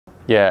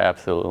Yeah,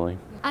 absolutely.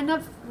 And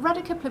I've read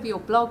a couple of your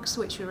blogs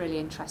which were really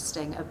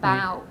interesting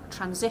about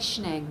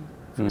transitioning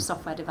from a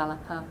software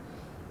developer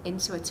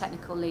into a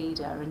technical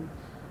leader and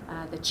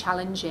the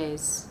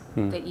challenges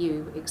that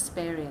you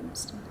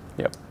experienced.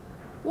 Yep.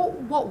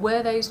 What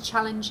were those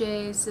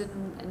challenges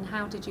and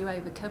how did you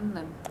overcome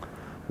them?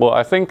 Well,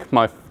 I think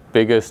my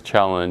biggest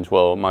challenge,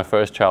 well, my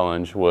first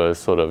challenge was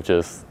sort of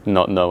just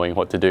not knowing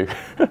what to do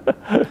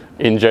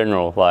in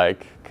general,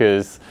 like,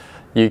 because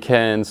you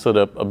can sort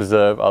of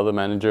observe other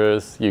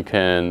managers, you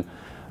can,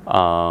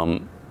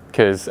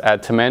 because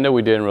at Tamanda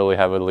we didn't really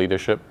have a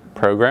leadership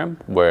program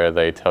where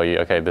they tell you,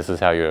 okay, this is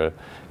how you're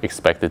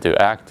expected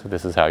to act,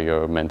 this is how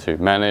you're meant to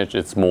manage.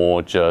 It's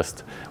more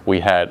just, we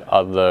had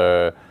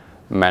other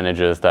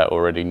managers that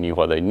already knew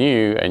what they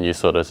knew and you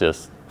sort of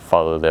just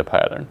follow their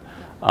pattern.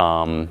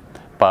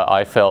 But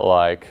I felt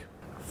like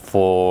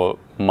for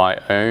my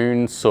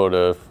own sort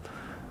of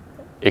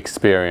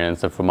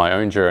experience and for my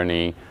own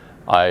journey,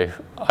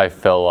 I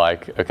felt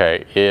like,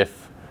 okay,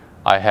 if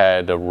I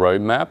had a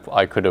roadmap,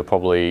 I could have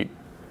probably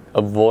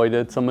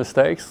avoided some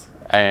mistakes.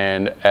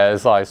 And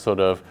as I sort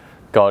of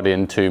got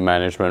into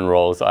management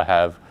roles, I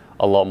have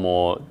a lot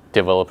more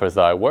developers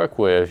that I work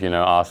with, you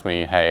know, ask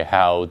me, hey,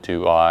 how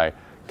do I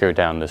go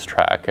down this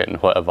track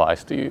and what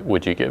advice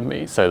would you give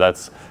me? So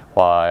that's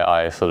why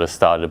I sort of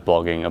started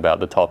blogging about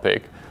the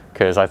topic,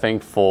 because I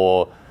think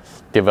for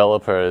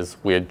developers,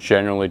 we're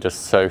generally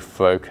just so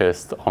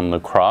focused on the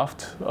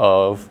craft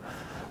of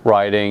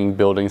writing,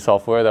 building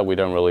software that we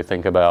don't really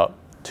think about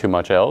too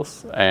much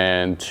else.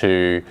 And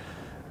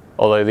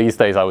although these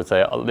days I would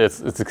say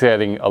it's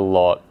getting a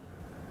lot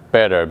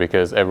better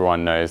because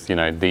everyone knows, you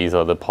know, these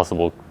are the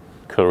possible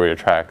career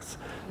tracks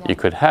you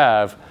could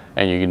have,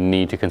 and you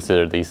need to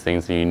consider these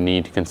things, and you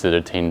need to consider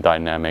team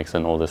dynamics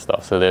and all this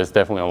stuff. So there's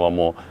definitely a lot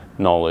more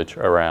knowledge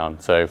around.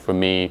 So for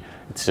me,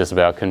 it's just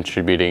about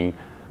contributing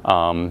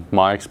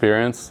my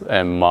experience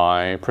and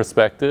my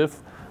perspective,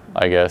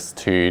 I guess,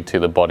 to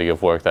the body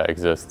of work that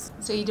exists.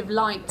 So you'd have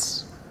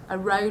liked a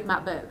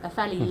roadmap, but a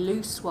fairly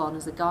loose one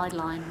as a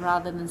guideline,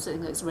 rather than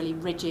something that's really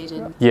rigid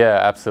and... Yeah,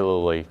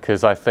 absolutely.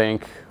 Because I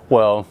think,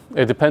 well,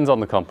 it depends on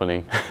the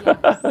company.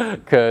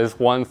 Because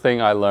one thing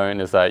I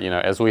learned is that, you know,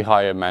 as we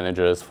hire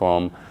managers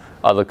from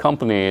other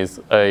companies,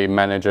 a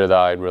manager that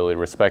I really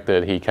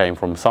respected, he came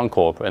from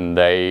Suncorp, and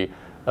they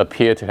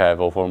appear to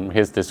have, or from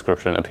his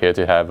description, appear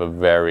to have a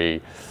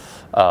very,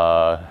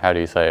 how do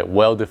you say it,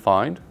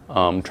 well-defined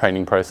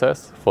training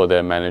process for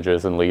their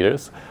managers and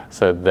leaders.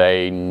 So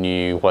they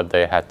knew what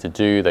they had to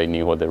do, they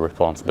knew what their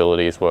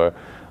responsibilities were.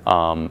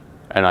 And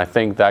I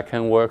think that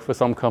can work for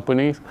some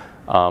companies,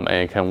 and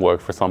it can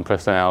work for some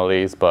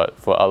personalities, but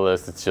for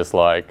others, it's just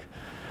like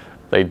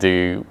they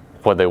do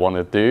what they want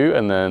to do,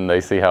 and then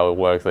they see how it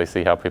works, they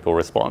see how people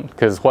respond.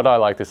 Because what I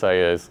like to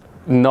say is,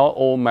 not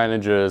all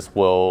managers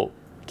will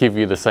give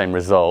you the same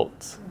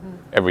results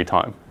every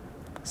time.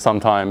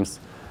 Sometimes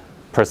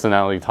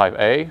personality type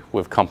A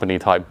with company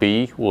type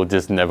B will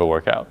just never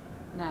work out.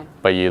 No.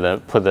 But you then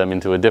put them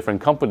into a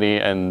different company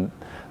and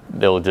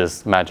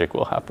magic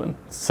will happen.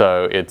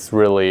 So it's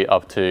really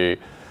up to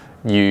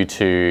you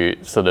to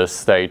sort of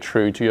stay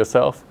true to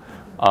yourself.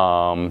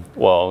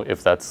 Well,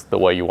 if that's the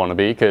way you want to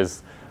be,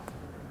 because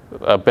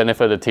a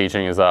benefit of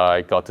teaching is that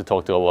I got to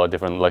talk to a lot of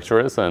different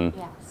lecturers, and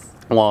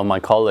one of my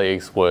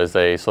colleagues was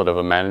a sort of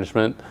a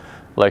management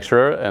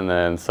lecturer, and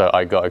then so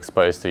I got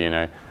exposed to, you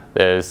know,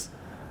 there's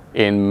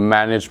in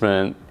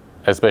management,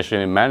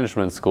 especially in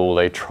management school,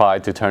 they try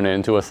to turn it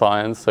into a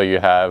science. So you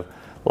have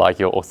like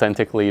your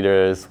authentic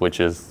leaders, which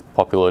is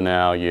popular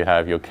now, you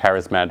have your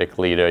charismatic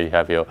leader, you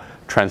have your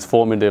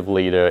transformative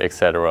leader,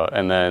 etc.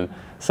 And then,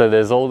 so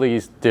there's all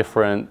these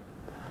different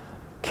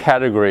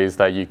categories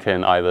that you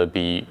can either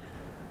be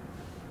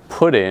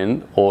put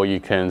in, or you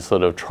can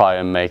sort of try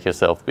and make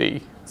yourself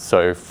be.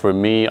 So for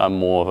me, I'm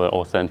more of an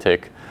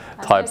authentic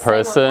type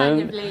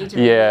person. What kind of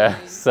yeah,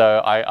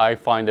 so I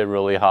find it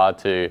really hard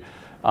to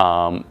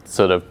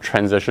sort of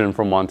transition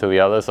from one to the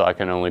other, so I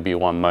can only be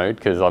one mode,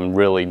 because I'm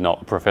really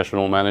not a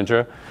professional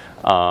manager.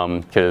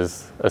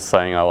 Because a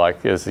saying I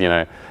like is, you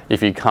know,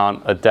 if you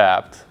can't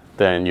adapt,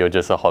 then you're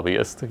just a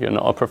hobbyist, you're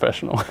not a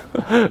professional,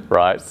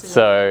 right? Absolutely.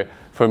 So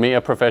for me,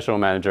 a professional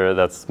manager,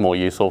 that's more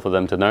useful for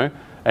them to know.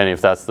 And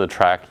if that's the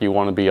track you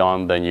want to be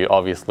on, then you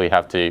obviously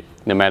have to,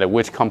 no matter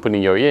which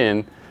company you're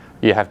in,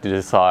 you have to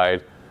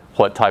decide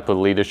what type of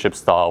leadership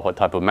style, what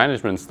type of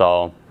management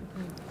style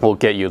will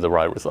get you the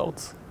right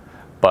results.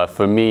 But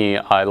for me,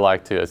 I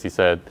like to, as you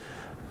said,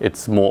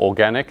 it's more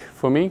organic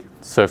for me.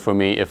 So for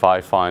me, if I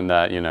find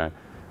that, you know,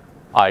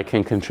 I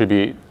can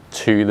contribute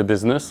to the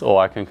business,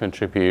 or I can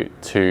contribute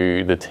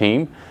to the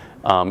team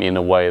in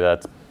a way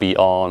that's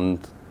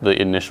beyond the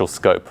initial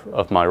scope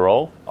of my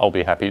role, I'll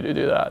be happy to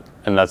do that.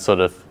 And that's sort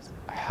of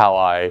how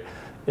I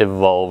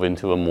evolve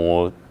into a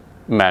more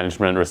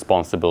management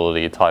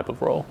responsibility type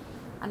of role.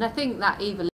 And I think that evolution